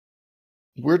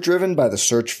We're driven by the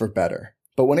search for better.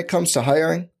 But when it comes to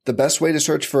hiring, the best way to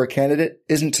search for a candidate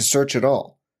isn't to search at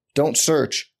all. Don't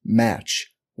search,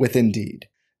 match with Indeed.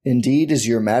 Indeed is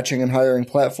your matching and hiring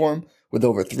platform with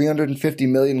over 350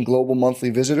 million global monthly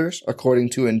visitors,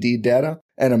 according to Indeed data,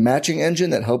 and a matching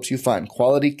engine that helps you find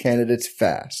quality candidates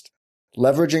fast.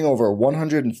 Leveraging over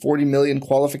 140 million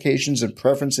qualifications and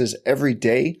preferences every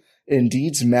day,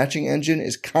 Indeed's matching engine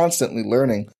is constantly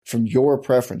learning from your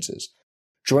preferences.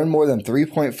 Join more than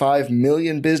 3.5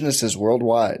 million businesses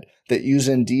worldwide that use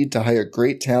Indeed to hire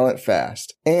great talent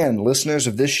fast. And listeners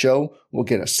of this show will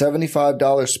get a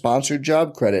 $75 sponsored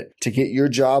job credit to get your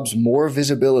jobs more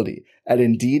visibility at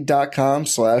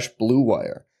Indeed.com/Blue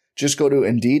Wire. Just go to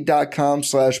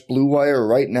Indeed.com/Blue Wire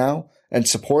right now and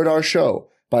support our show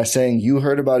by saying you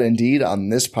heard about Indeed on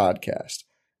this podcast.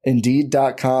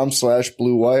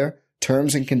 Indeed.com/Blue Wire.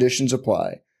 Terms and conditions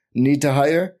apply. Need to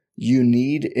hire? You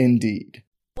need Indeed.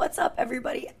 What's up,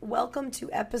 everybody? Welcome to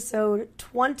episode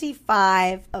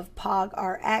 25 of POG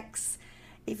RX.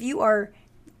 If you are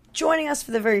joining us for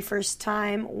the very first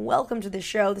time, welcome to the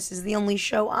show. This is the only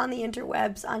show on the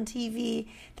interwebs, on TV,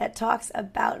 that talks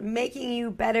about making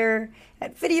you better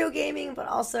at video gaming, but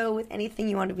also with anything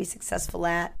you want to be successful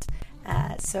at.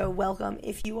 So welcome.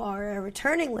 If you are a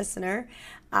returning listener,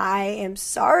 I am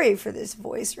sorry for this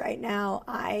voice right now.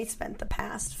 I spent the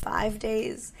past 5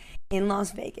 days in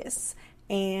Las Vegas,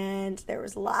 and there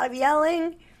was a lot of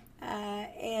yelling,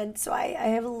 and so I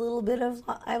have a little bit of,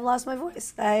 I've lost my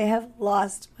voice. I have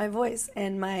lost my voice,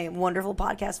 and my wonderful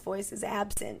podcast voice is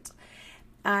absent.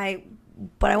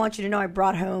 But I want you to know I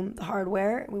brought home the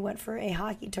hardware. We went for a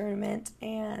hockey tournament,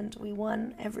 and we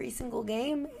won every single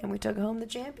game, and we took home the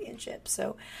championship.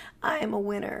 So I am a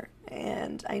winner,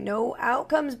 and I know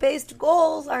outcomes-based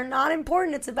goals are not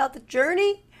important. It's about the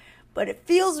journey, but it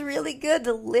feels really good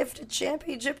to lift a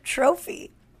championship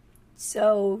trophy.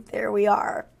 So there we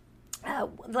are.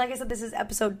 Like I said, this is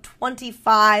episode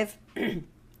 25.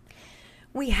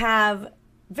 We have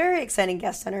very exciting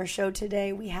guests on our show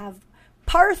today. We have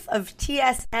Parth of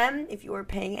TSM. If you are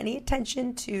paying any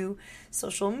attention to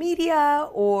social media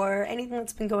or anything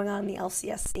that's been going on in the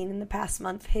LCS scene in the past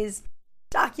month, his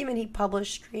document he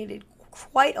published created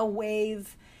quite a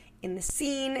wave in the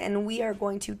scene, and we are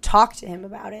going to talk to him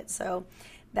about it. So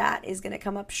that is going to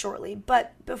come up shortly.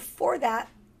 But before that,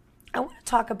 I want to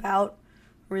talk about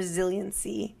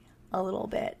resiliency a little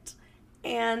bit.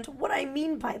 And what I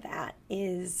mean by that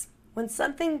is when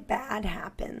something bad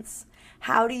happens,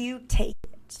 how do you take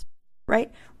it,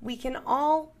 right? We can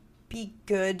all be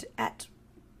good at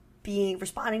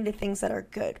responding to things that are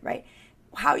good, right?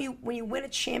 When you win a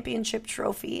championship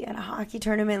trophy at a hockey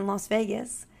tournament in Las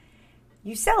Vegas,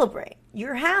 you celebrate,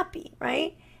 you're happy,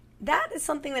 right? That is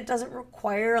something that doesn't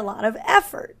require a lot of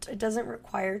effort. It doesn't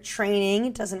require training.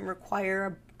 It doesn't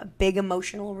require a big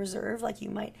emotional reserve. Like, you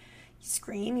might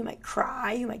scream, you might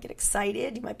cry, you might get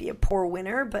excited, you might be a poor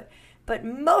winner, but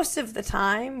most of the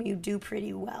time you do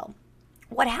pretty well.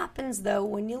 What happens, though,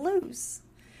 when you lose?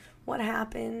 What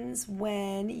happens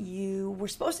when you were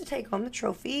supposed to take home the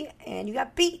trophy and you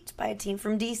got beat by a team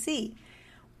from DC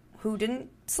who didn't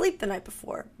sleep the night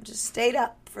before, just stayed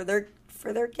up for their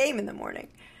game in the morning?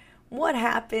 What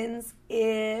happens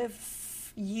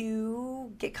if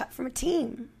you get cut from a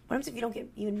team? What happens if you don't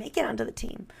even make it onto the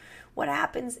team? What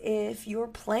happens if you're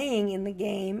playing in the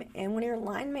game and one of your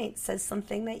line mates says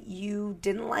something that you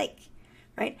didn't like,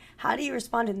 right? How do you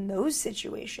respond in those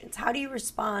situations? How do you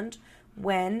respond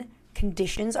when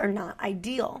conditions are not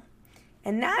ideal?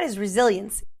 And that is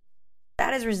resiliency.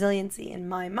 That is resiliency in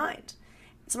my mind.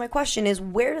 So my question is,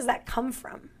 where does that come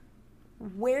from?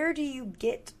 Where do you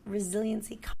get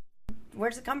resiliency? Where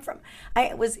does it come from?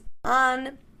 I was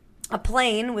on a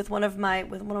plane with one of my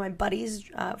buddies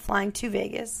flying to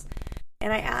Vegas,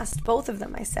 and I asked both of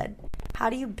them. I said, "How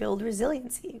do you build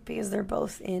resiliency?" Because they're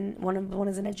both in one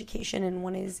is in education and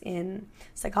one is in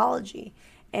psychology,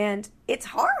 and it's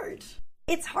hard.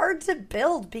 It's hard to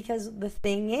build because the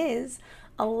thing is,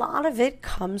 a lot of it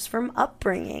comes from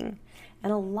upbringing,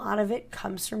 and a lot of it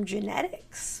comes from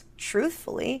genetics.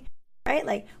 Truthfully, right?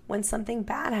 Like, when something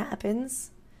bad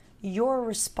happens, your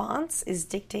response is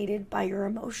dictated by your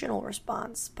emotional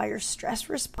response, by your stress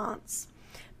response,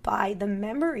 by the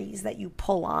memories that you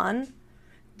pull on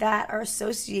that are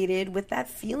associated with that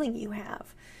feeling you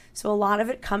have. So a lot of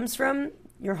it comes from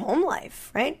your home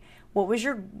life, right? What was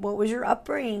your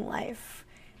upbringing life?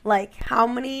 Like, how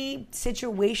many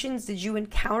situations did you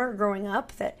encounter growing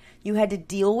up that you had to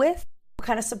deal with? What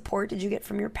kind of support did you get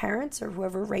from your parents or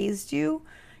whoever raised you?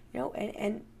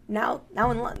 And now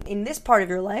in this part of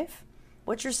your life,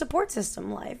 what's your support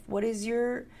system like? What is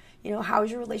your, how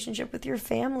is your relationship with your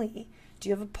family? Do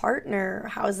you have a partner?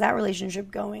 How is that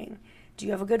relationship going? Do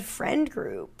you have a good friend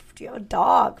group? Do you have a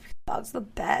dog? Dog's the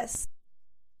best,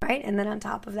 right? And then on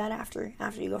top of that, after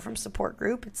you go from support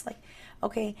group, it's like,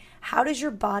 okay, how does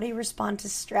your body respond to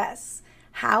stress?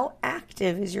 How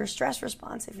active is your stress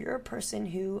response? If you're a person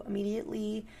who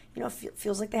immediately,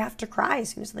 feels like they have to cry as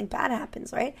soon as something bad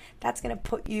happens, right? That's going to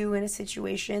put you in a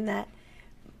situation that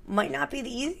might not be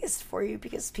the easiest for you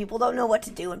because people don't know what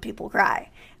to do when people cry.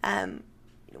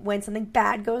 When something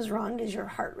bad goes wrong, does your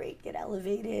heart rate get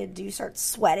elevated? Do you start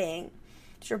sweating?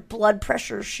 Does your blood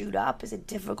pressure shoot up? Is it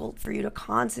difficult for you to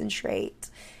concentrate?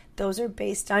 Those are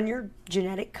based on your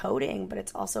genetic coding, but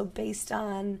it's also based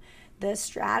on the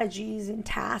strategies and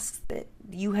tasks that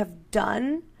you have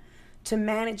done to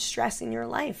manage stress in your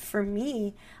life. For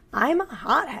me, I'm a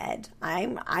hothead.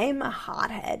 I'm a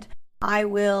hothead. I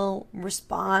will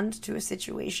respond to a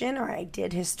situation, or I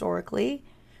did historically,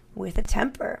 with a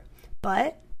temper.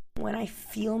 But when I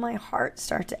feel my heart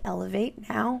start to elevate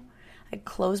now, I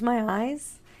close my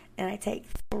eyes and I take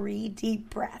 3 deep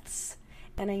breaths.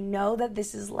 And I know that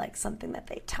this is like something that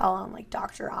they tell on like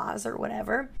Dr. Oz or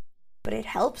whatever, but it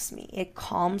helps me. It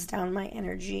calms down my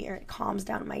energy, or it calms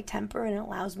down my temper, and it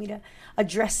allows me to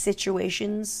address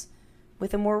situations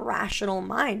with a more rational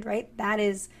mind, right? That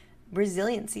is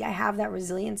resiliency. I have that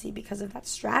resiliency because of that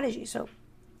strategy. So,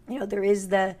 there is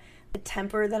the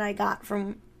temper that I got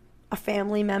from a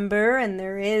family member, and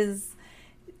there is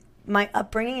my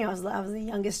upbringing. I was the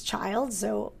youngest child,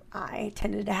 so I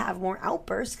tended to have more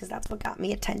outbursts because that's what got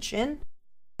me attention.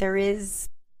 There is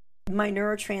my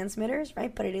neurotransmitters,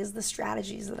 right? But it is the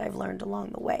strategies that I've learned along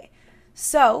the way.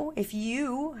 So if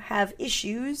you have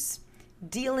issues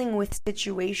dealing with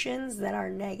situations that are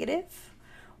negative,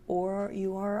 or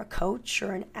you are a coach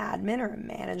or an admin or a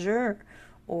manager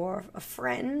or a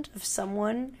friend of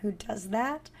someone who does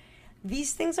that,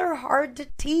 these things are hard to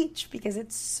teach because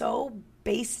it's so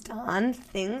based on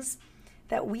things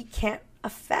that we can't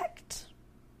affect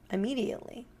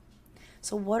immediately.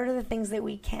 So what are the things that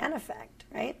we can affect,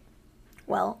 right?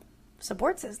 Well,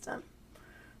 support system.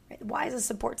 Right? Why is a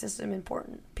support system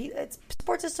important?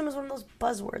 Support system is one of those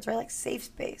buzzwords, right? Like safe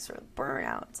space or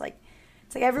burnout. It's like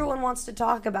everyone wants to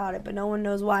talk about it, but no one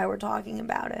knows why we're talking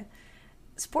about it.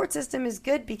 Support system is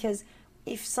good because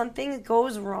if something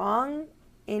goes wrong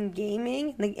in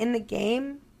gaming, in the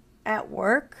game, at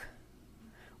work,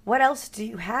 what else do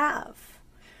you have?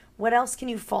 What else can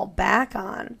you fall back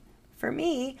on? For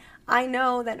me, I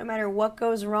know that no matter what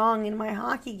goes wrong in my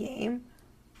hockey game,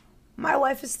 my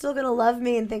wife is still going to love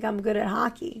me and think I'm good at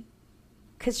hockey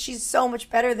because she's so much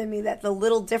better than me that the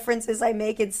little differences I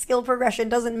make in skill progression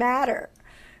doesn't matter,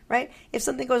 right? If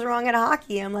something goes wrong at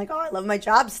hockey, I'm like, oh, I love my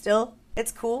job still.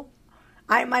 It's cool.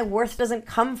 My worth doesn't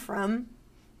come from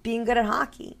being good at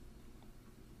hockey.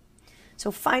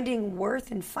 So finding worth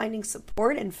and finding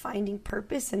support and finding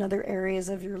purpose in other areas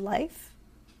of your life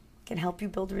can help you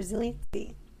build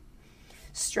resiliency.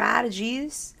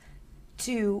 Strategies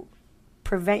to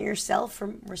prevent yourself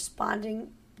from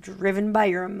responding driven by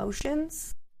your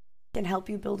emotions can help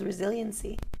you build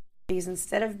resiliency. Because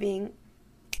instead of being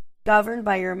governed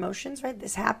by your emotions, right?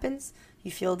 This happens,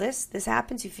 you feel this. This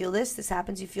happens, you feel this. This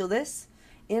happens, you feel this.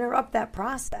 Interrupt that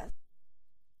process.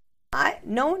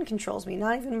 No one controls me,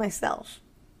 not even myself,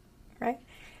 right?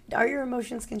 Are your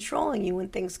emotions controlling you when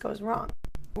things goes wrong?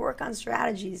 Work on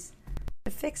strategies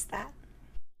to fix that.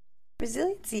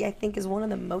 Resiliency, I think, is one of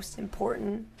the most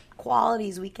important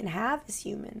qualities we can have as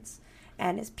humans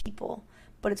and as people,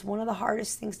 but it's one of the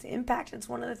hardest things to impact. It's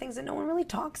one of the things that no one really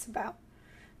talks about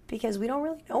because we don't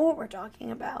really know what we're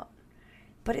talking about.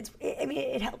 But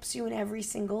it helps you in every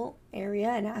single area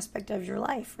and aspect of your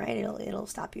life, right? It'll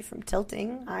stop you from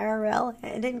tilting IRL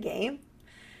and in game.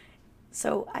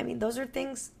 So, those are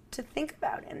things to think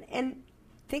about and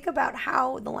think about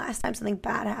how the last time something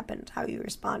bad happened, how you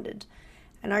responded.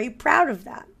 And are you proud of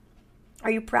that?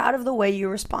 Are you proud of the way you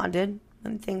responded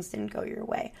when things didn't go your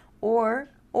way?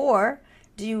 Or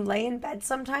do you lay in bed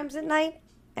sometimes at night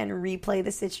and replay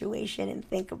the situation and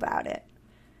think about it?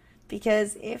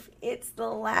 Because if it's the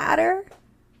latter,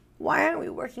 why aren't we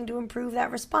working to improve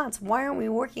that response? Why aren't we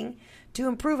working to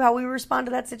improve how we respond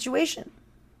to that situation?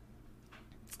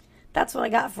 That's what I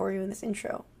got for you in this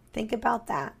intro. Think about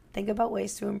that. Think about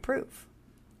ways to improve.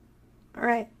 All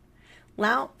right.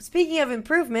 Now, speaking of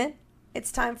improvement,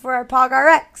 it's time for our POG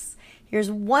RX.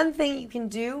 Here's one thing you can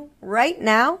do right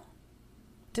now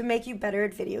to make you better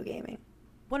at video gaming.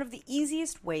 One of the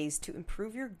easiest ways to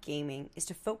improve your gaming is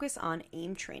to focus on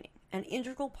aim training, an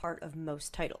integral part of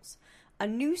most titles. A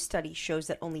new study shows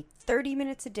that only 30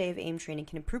 minutes a day of aim training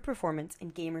can improve performance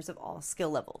in gamers of all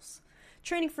skill levels.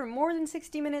 Training for more than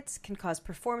 60 minutes can cause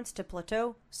performance to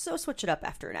plateau, so switch it up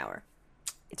after an hour.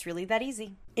 It's really that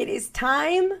easy. It is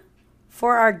time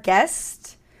for our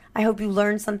guest. I hope you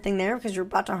learned something there because you're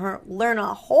about to learn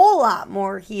a whole lot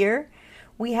more here.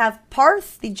 We have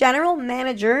Parth, the general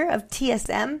manager of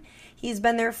TSM. He's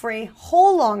been there for a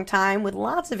whole long time with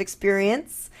lots of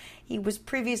experience. He was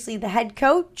previously the head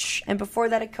coach, and before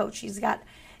that a coach. He's got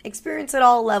experience at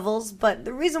all levels, but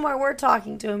the reason why we're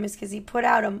talking to him is because he put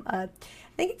out I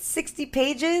think it's 60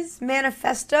 pages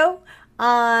manifesto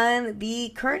on the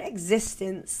current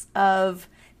existence of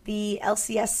the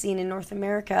LCS scene in North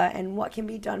America and what can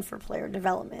be done for player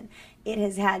development. It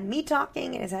has had me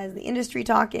talking, it has had the industry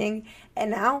talking,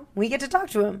 and now we get to talk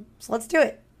to him. So let's do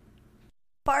it.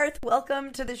 Parth,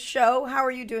 welcome to the show. How are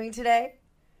you doing today?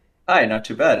 Hi, not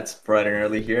too bad. It's bright and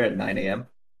early here at 9 a.m.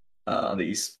 On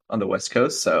the West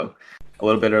Coast, so a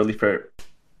little bit early for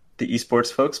the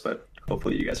esports folks, but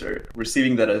hopefully you guys are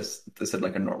receiving that as this at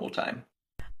like a normal time.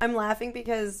 I'm laughing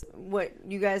because what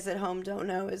you guys at home don't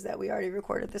know is that we already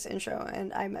recorded this intro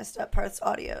and I messed up Parth's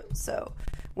audio. So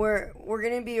we're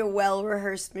gonna be a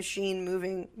well-rehearsed machine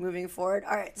moving forward.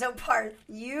 All right, so Parth,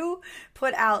 you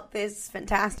put out this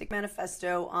fantastic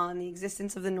manifesto on the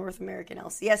existence of the North American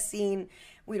LCS scene.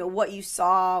 What you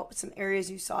saw, some areas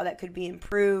you saw that could be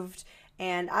improved,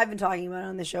 and I've been talking about it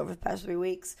on the show for the past 3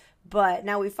 weeks. But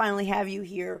now we finally have you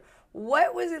here.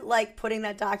 What was it like putting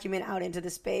that document out into the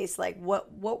space? Like,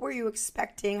 what were you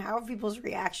expecting? How have people's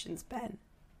reactions been?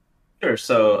 Sure.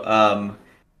 So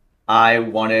I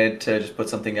wanted to just put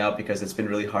something out because it's been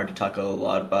really hard to talk a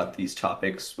lot about these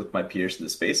topics with my peers in the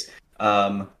space.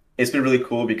 It's been really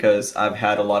cool because I've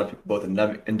had a lot of people, both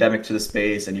endemic to the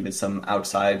space and even some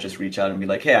outside, just reach out and be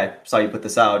like, "Hey, I saw you put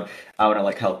this out. I want to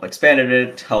like help expand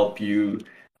it, help you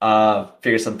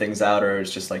figure some things out," or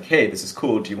it's just like, "Hey, this is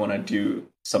cool. Do you want to do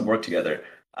some work together?"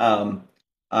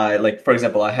 I like, for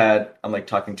example, I'm like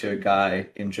talking to a guy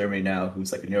in Germany now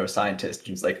who's like a neuroscientist.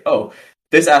 He's like, "Oh,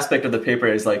 this aspect of the paper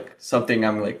is like something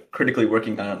I'm like critically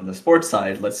working on the sports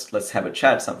side. Let's have a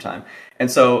chat sometime."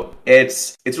 And so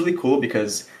it's really cool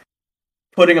because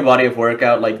putting a body of work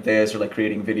out like this, or like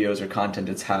creating videos or content,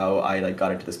 it's how I like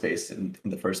got into the space in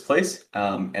the first place.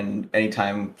 And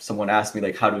anytime someone asks me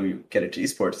like, how do we get into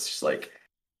esports, it's just like,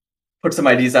 put some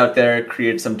ideas out there,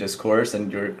 create some discourse, and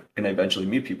you're gonna eventually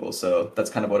meet people. So that's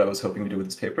kind of what I was hoping to do with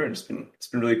this paper, and it's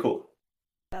been really cool.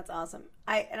 That's awesome.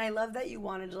 I love that you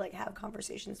wanted to like have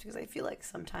conversations because I feel like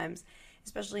sometimes,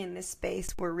 especially in this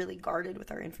space, we're really guarded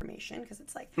with our information because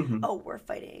it's like, oh, we're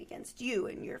fighting against you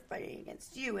and you're fighting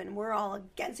against you and we're all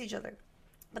against each other.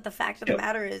 But the fact of the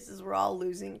matter is we're all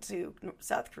losing to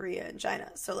South Korea and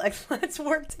China. So like, let's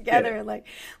work together and like,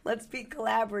 let's be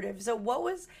collaborative. So what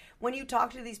was, when you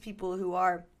talk to these people who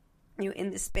are,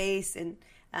 in the space and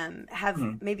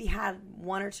have maybe had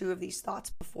one or two of these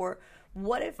thoughts before,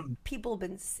 what have people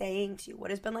been saying to you?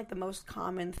 What has been like the most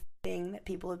common thing that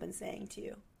people have been saying to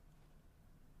you?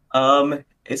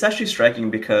 It's actually striking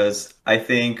because I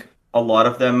think a lot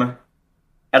of them,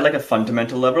 at like a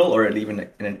fundamental level or at even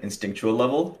in an instinctual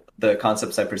level, the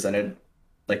concepts I presented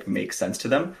like make sense to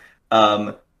them.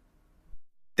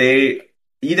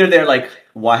 They're like,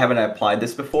 why haven't I applied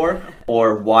this before?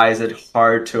 Or why is it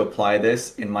hard to apply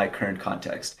this in my current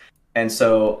context? And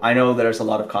so I know there's a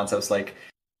lot of concepts like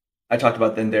I talked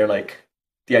about in there, like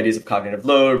the ideas of cognitive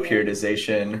load,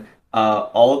 periodization.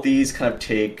 All of these kind of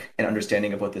take an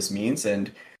understanding of what this means, and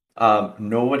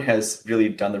no one has really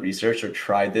done the research or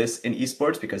tried this in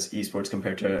esports, because esports,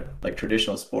 compared to like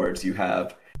traditional sports, you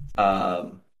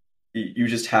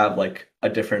just have like a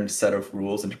different set of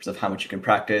rules in terms of how much you can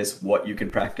practice, what you can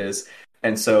practice.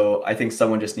 And so I think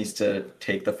someone just needs to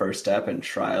take the first step and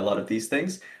try a lot of these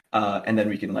things, and then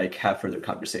we can like have further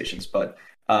conversations. But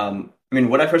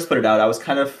when I first put it out, I was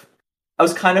kind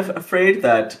of afraid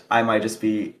that I might just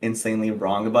be insanely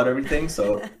wrong about everything.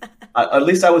 So at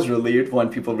least I was relieved when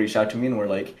people reached out to me and were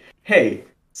like, "Hey,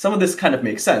 some of this kind of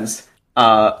makes sense.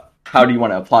 How do you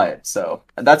want to apply it?" So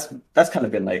that's kind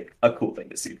of been like a cool thing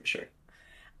to see for sure.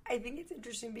 I think it's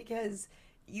interesting because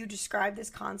you described this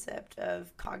concept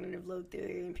of cognitive load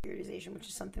theory and periodization, which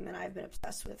is something that I've been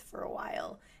obsessed with for a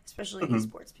while, especially in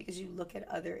esports, because you look at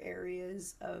other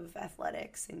areas of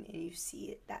athletics and you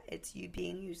see it, that it's you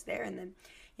being used there, and then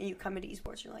you come into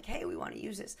esports and you're like, hey, we want to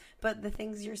use this. But the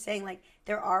things you're saying, like,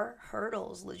 there are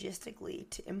hurdles logistically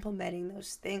to implementing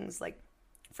those things. Like,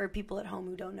 for people at home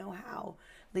who don't know how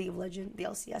League of Legends, the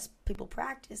LCS people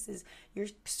practice, is you're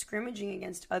scrimmaging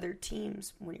against other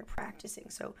teams when you're practicing.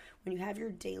 So when you have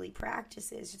your daily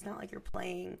practices, it's not like you're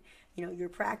playing, your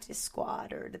practice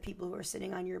squad or the people who are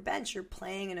sitting on your bench. You're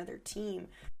playing another team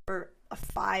for a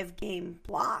 5-game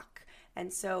block.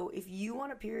 And so if you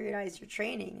want to periodize your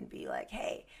training and be like,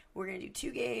 hey, we're going to do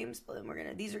 2 games, but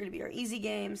then these are going to be our easy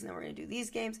games, and then we're going to do these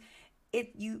games,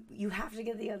 you have to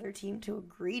get the other team to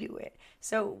agree to it.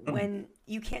 So when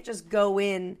you can't just go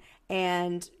in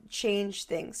and change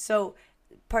things. So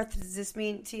Parth, does this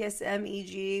mean TSM,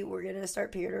 EG, we're going to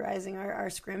start periodizing our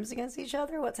scrims against each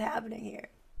other? What's happening here?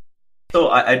 So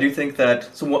I do think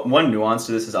that, so one nuance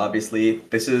to this is obviously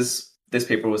this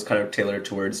paper was kind of tailored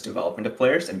towards development of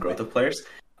players and growth of players.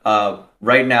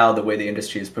 Right now, the way the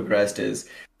industry has progressed is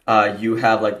you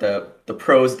have like the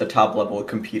pros at the top level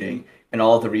competing, and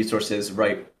all of the resources,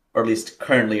 right, or at least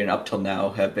currently and up till now,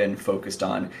 have been focused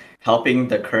on helping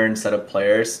the current set of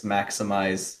players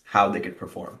maximize how they could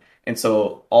perform. And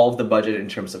so all of the budget in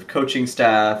terms of coaching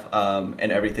staff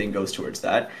and everything goes towards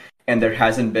that. And there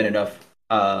hasn't been enough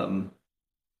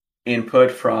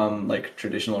input from like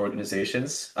traditional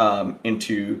organizations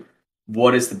into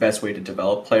what is the best way to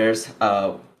develop players.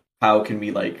 How can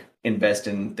we like invest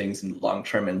in things in the long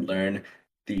term and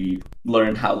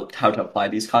learn how to apply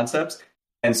these concepts.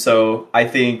 And so I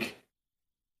think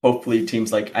hopefully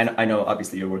teams like I know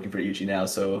obviously you're working for EG now,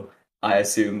 so I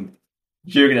assume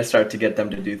you're going to start to get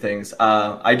them to do things.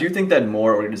 I do think that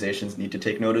more organizations need to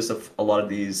take notice of a lot of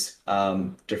these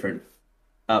different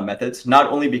methods,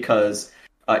 not only because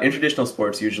in traditional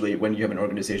sports, usually when you have an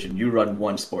organization, you run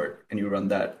one sport and you run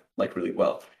that like really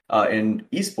well. In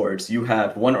esports, you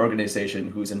have one organization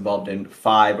who's involved in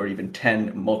 5 or even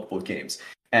 10 multiple games.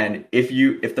 And if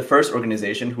the first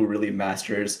organization who really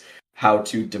masters how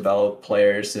to develop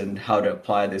players and how to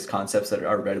apply these concepts that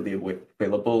are readily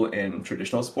available in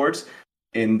traditional sports,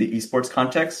 in the esports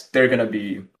context, they're going to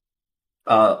be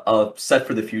set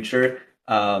for the future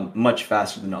much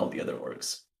faster than all the other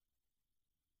orgs.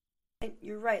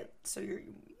 You're right. So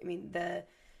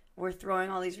we're throwing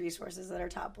all these resources at our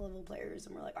top level players,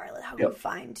 and we're like, all right, how can we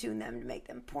fine tune them to make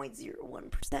them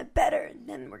 0.01% better, and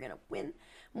then we're gonna win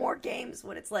more games.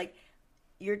 When it's like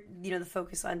the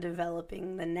focus on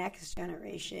developing the next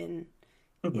generation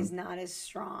is not as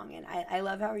strong. And I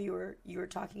love how you were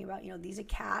talking about these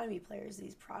academy players,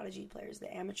 these prodigy players,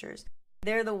 the amateurs.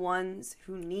 They're the ones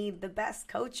who need the best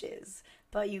coaches,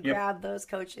 but you grab those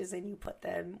coaches and you put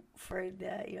them for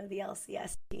the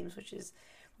LCS teams, which is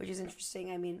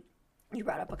interesting. I mean, you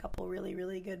brought up a couple really,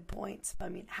 really good points. I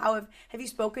mean, have you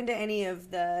spoken to any of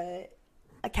the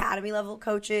academy level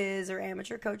coaches or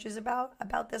amateur coaches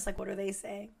about this? Like, what are they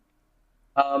saying?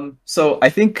 So I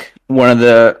think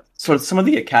some of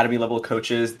the academy level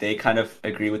coaches, they kind of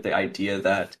agree with the idea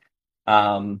that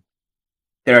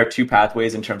there are 2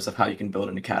 pathways in terms of how you can build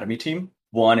an academy team.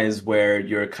 One is where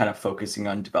you're kind of focusing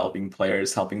on developing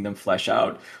players, helping them flesh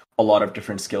out a lot of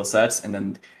different skill sets, and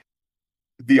then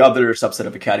the other subset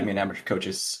of academy and amateur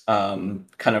coaches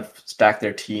kind of stack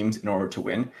their teams in order to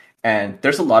win. And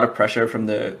there's a lot of pressure from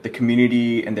the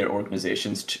community and their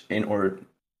organizations in order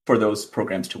for those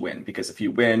programs to win. Because if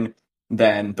you win,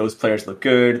 then those players look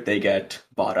good, they get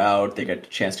bought out, they get a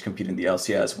chance to compete in the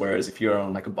LCS. Whereas if you're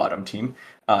on like a bottom team,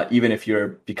 even if you're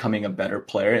becoming a better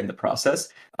player in the process,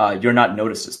 you're not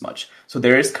noticed as much. So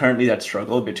there is currently that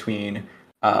struggle between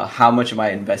how much am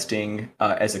I investing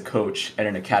as a coach at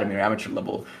an academy or amateur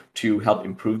level to help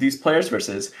improve these players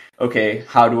versus, okay,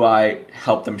 how do I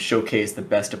help them showcase the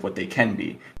best of what they can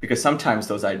be? Because sometimes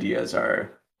those ideas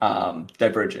are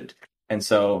divergent. And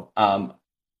so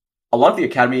a lot of the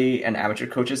academy and amateur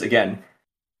coaches, again,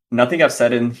 nothing I've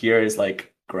said in here is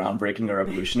like groundbreaking or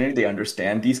revolutionary. They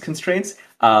understand these constraints.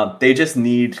 They just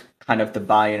need kind of the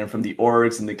buy-in from the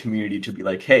orgs and the community to be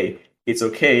like, hey, it's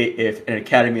okay if an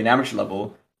academy and amateur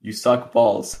level, you suck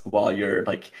balls while you're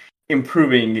like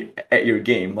improving at your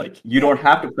game. Like you don't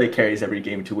have to play carries every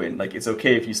game to win. Like it's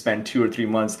okay if you spend 2 or 3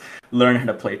 months learn how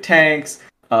to play tanks,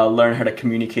 learn how to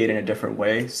communicate in a different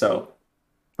way. So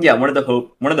yeah, one of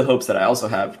the hopes that I also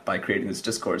have by creating this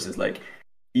discourse is like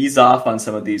ease off on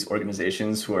some of these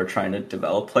organizations who are trying to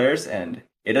develop players, and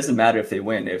it doesn't matter if they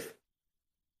win, if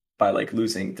by like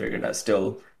losing they're gonna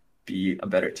still be a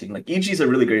better team. Like EG is a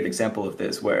really great example of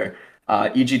this, where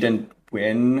EG didn't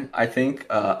win, I think,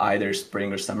 either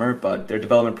spring or summer, but their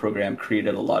development program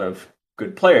created a lot of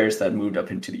good players that moved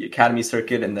up into the academy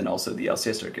circuit and then also the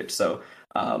LCS circuit. So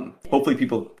hopefully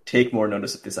people take more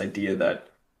notice of this idea that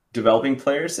developing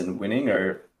players and winning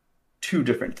are 2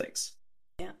 different things.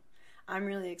 Yeah. I'm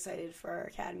really excited for our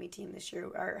academy team this year.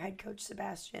 Our head coach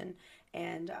Sebastian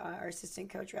and our assistant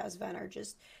coach Razvan are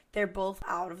they're both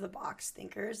out of the box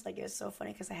thinkers. Like, it was so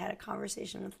funny because I had a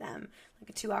conversation with them, like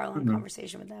a 2-hour-long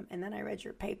conversation with them, and then I read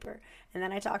your paper, and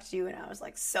then I talked to you, and I was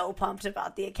like so pumped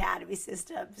about the academy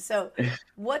system. So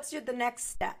what's the next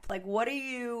step? Like, what are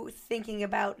you thinking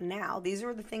about now? These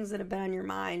are the things that have been on your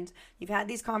mind. You've had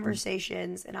these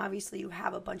conversations, and obviously you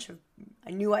have a bunch of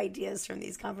new ideas from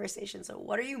these conversations. So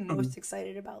what are you most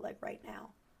excited about, like, right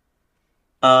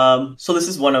now? So this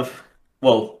is one of,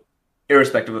 well,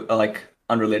 irrespective of, like,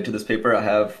 unrelated to this paper, I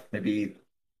have maybe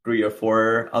 3 or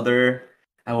 4 other,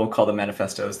 I won't call them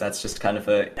manifestos. That's just kind of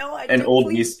an old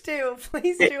please do.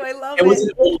 I love it was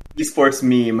an old esports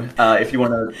meme.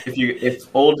 If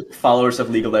old followers of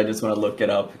League of Legends want to look it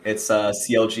up, it's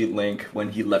CLG Link, when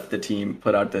he left the team,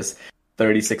 put out this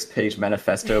 36-page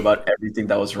manifesto about everything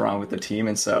that was wrong with the team,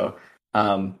 and so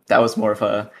that was more of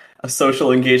a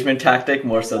social engagement tactic,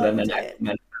 more so than an actual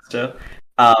manifesto.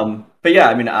 But yeah,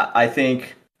 I mean, I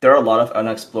think there are a lot of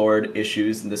unexplored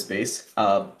issues in this space,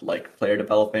 like player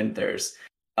development. There's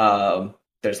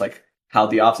like how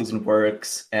the offseason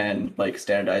works, and like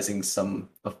standardizing some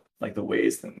of like the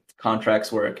ways that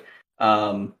contracts work.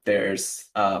 There's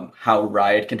how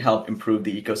Riot can help improve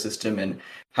the ecosystem, and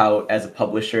how, as a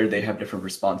publisher, they have different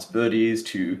responsibilities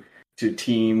to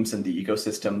teams and the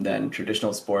ecosystem than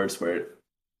traditional sports where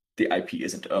the IP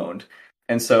isn't owned.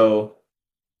 And so,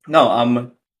 no,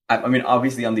 I mean,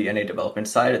 obviously on the NA development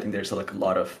side, I think there's like a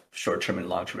lot of short-term and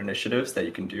long-term initiatives that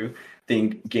you can do. I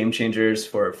think Game Changers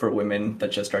for women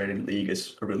that just started in League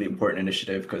is a really important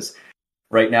initiative, because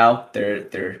right now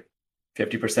they're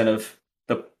 50% of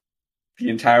the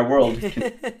entire world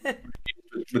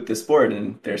with this sport,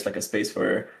 and there's like a space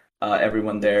for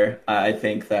everyone there. I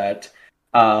think that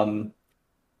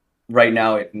right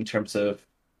now, in terms of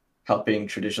helping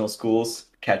traditional schools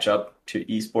catch up to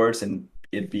esports and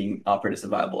it being offered as a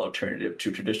viable alternative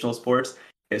to traditional sports,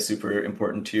 is super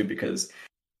important too, because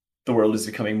the world is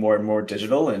becoming more and more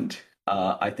digital. And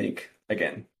I think,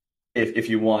 again, if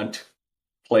you want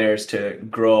players to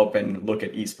grow up and look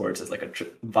at esports as like a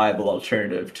viable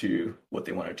alternative to what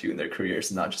they want to do in their careers,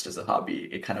 and not just as a hobby,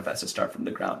 it kind of has to start from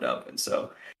the ground up. And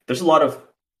so there's a lot of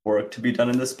work to be done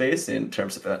in this space in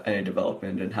terms of NA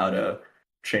development and how to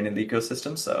train in the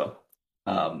ecosystem. So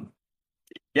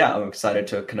yeah, I'm excited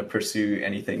to kind of pursue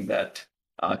anything that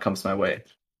comes my way.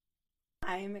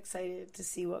 I am excited to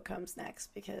see what comes next,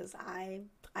 because I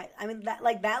mean, that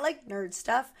nerd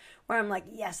stuff where I'm like,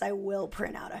 yes, I will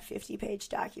print out a 50-page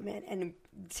document and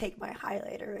take my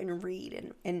highlighter and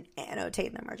read and annotate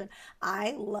in the margin.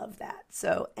 I love that.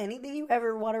 So anything you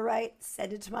ever want to write,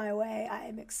 send it to my way. I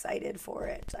am excited for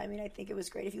it. I mean, I think it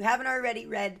was great. If you haven't already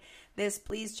read this,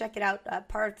 please check it out.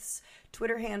 Parth's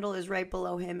Twitter handle is right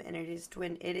below him, and it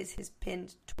is his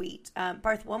pinned tweet.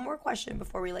 Parth, one more question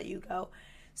before we let you go.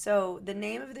 So the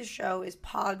name of the show is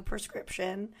POG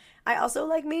Prescription. I also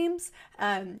like memes.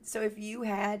 So if you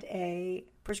had a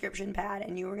prescription pad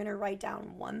and you were going to write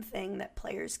down one thing that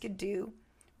players could do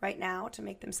right now to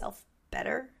make themselves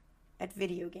better at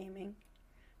video gaming,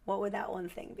 what would that one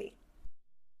thing be?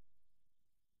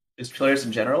 Just players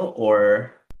in general,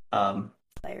 or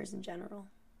players in general?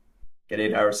 Get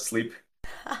 8 hours of sleep.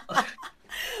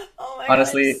 Oh my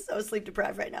Honestly, God, I'm so sleep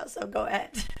deprived right now, so go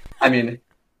ahead. I mean,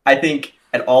 I think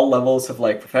at all levels of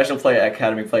like professional play,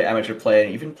 academy play, amateur play,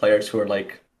 and even players who are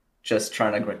like just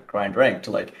trying to grind rank,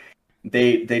 to like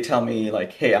they tell me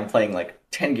like, hey, I'm playing like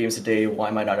 10 games a day, why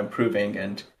am I not improving?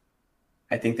 And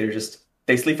I think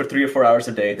they sleep for 3 or 4 hours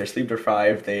a day, they're sleep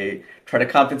deprived, they try to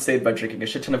compensate by drinking a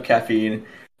shit ton of caffeine,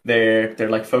 their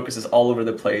like focus is all over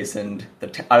the place, and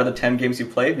out of the 10 games you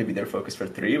play, maybe they're focused for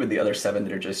 3, with the other 7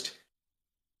 they're just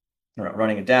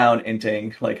running it down,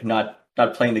 inting, like not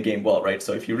playing the game well, right?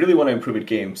 So if you really want to improve at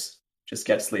games, just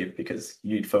get sleep, because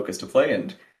you need focus to play,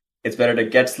 and it's better to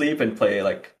get sleep and play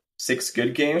like 6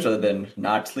 good games rather than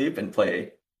not sleep and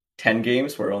play 10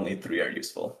 games where only 3 are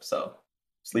useful. So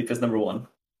sleep is number 1.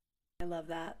 I love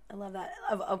that.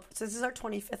 So this is our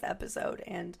 25th episode,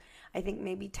 and I think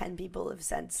maybe 10 people have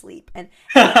said sleep, and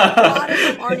a lot of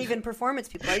them aren't even performance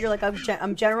people, right? You're like,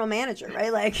 I'm general manager,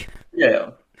 right? Like,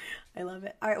 yeah. I love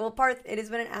it. All right. Well, Parth, it has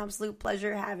been an absolute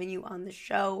pleasure having you on the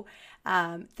show.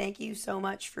 Thank you so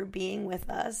much for being with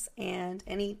us. And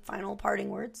any final parting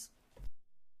words?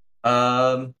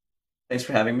 Thanks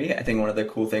for having me. I think one of the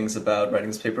cool things about writing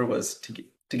this paper was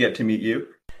to get to meet you.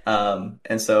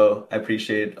 And so I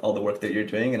appreciate all the work that you're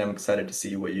doing, and I'm excited to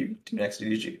see what you do next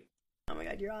at EG. Oh my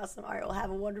God, you're awesome. All right. Well,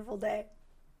 have a wonderful day.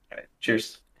 All right.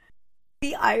 Cheers.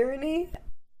 The irony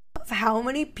of how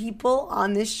many people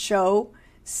on this show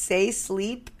say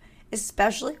sleep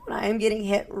especially when I am getting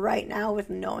hit right now with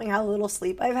knowing how little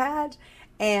sleep I've had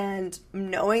and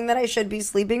knowing that I should be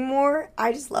sleeping more.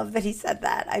 I just love that he said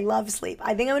that. I love sleep.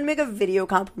 I think I'm going to make a video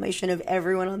compilation of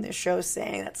everyone on this show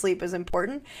saying that sleep is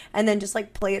important, and then just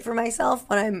like play it for myself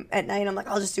when I'm at night. I'm like,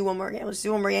 I'll just do one more game. I'm just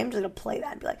going to play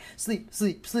that and be like, sleep,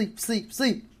 sleep, sleep, sleep,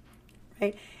 sleep.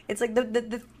 Right? It's like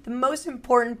the most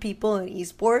important people in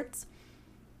esports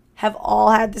have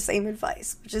all had the same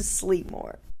advice, which is sleep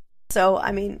more. So,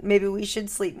 I mean, maybe we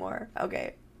should sleep more.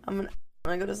 Okay, I'm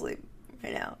gonna go to sleep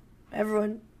right now.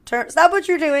 Everyone, stop what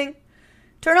you're doing.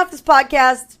 Turn off this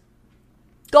podcast.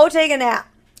 Go take a nap,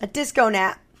 a disco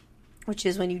nap, which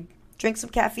is when you drink some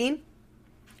caffeine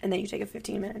and then you take a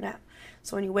 15-minute nap.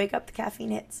 So when you wake up, the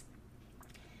caffeine hits.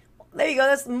 There you go.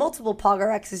 That's multiple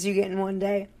POGRXs you get in one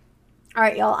day. All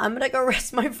right, y'all, I'm going to go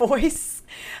rest my voice.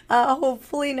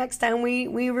 Hopefully next time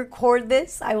we record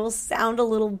this, I will sound a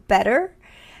little better.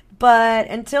 But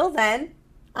until then,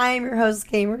 I am your host,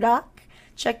 GamerDoc.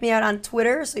 Check me out on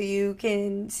Twitter so you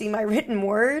can see my written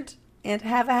word, and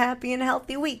have a happy and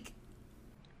healthy week.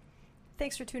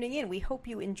 Thanks for tuning in. We hope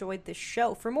you enjoyed this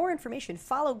show. For more information,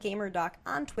 follow GamerDoc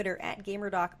on Twitter at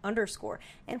GamerDoc_.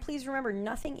 And please remember,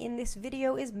 nothing in this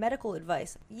video is medical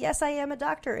advice. Yes, I am a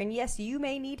doctor, and yes, you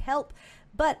may need help.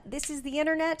 But this is the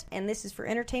internet, and this is for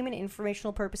entertainment and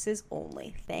informational purposes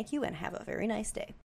only. Thank you, and have a very nice day.